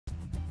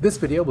This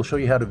video will show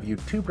you how to view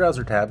two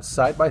browser tabs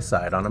side by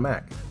side on a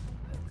Mac.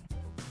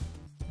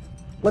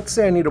 Let's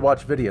say I need to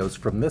watch videos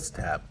from this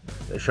tab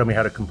that show me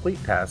how to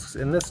complete tasks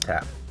in this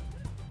tab.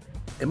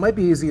 It might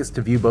be easiest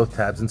to view both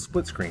tabs in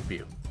split screen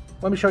view.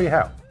 Let me show you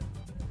how.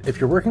 If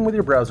you're working with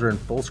your browser in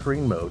full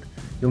screen mode,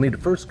 you'll need to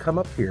first come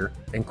up here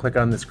and click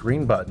on this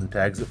green button to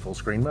exit full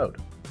screen mode.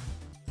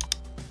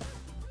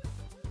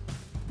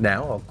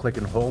 Now I'll click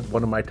and hold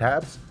one of my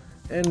tabs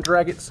and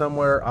drag it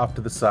somewhere off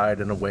to the side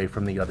and away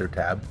from the other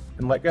tab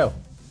and let go.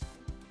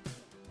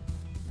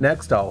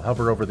 Next, I'll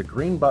hover over the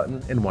green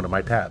button in one of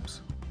my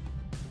tabs.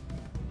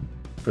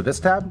 For this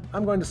tab,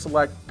 I'm going to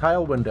select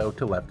Tile Window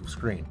to left of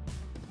screen.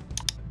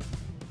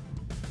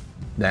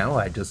 Now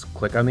I just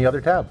click on the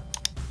other tab.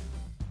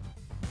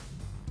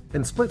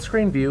 In split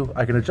screen view,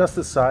 I can adjust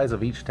the size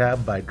of each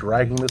tab by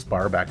dragging this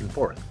bar back and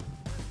forth.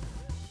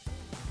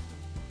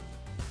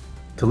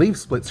 To leave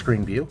split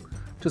screen view,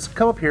 just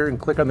come up here and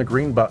click on the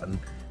green button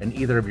in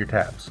either of your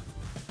tabs.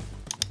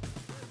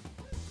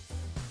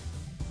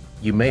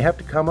 You may have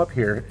to come up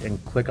here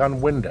and click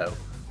on Window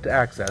to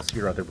access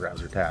your other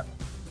browser tab.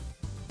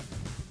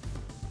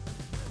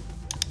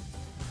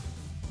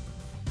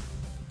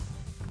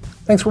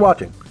 Thanks for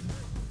watching.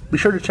 Be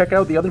sure to check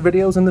out the other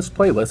videos in this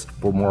playlist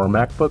for more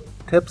MacBook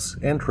tips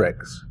and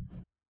tricks.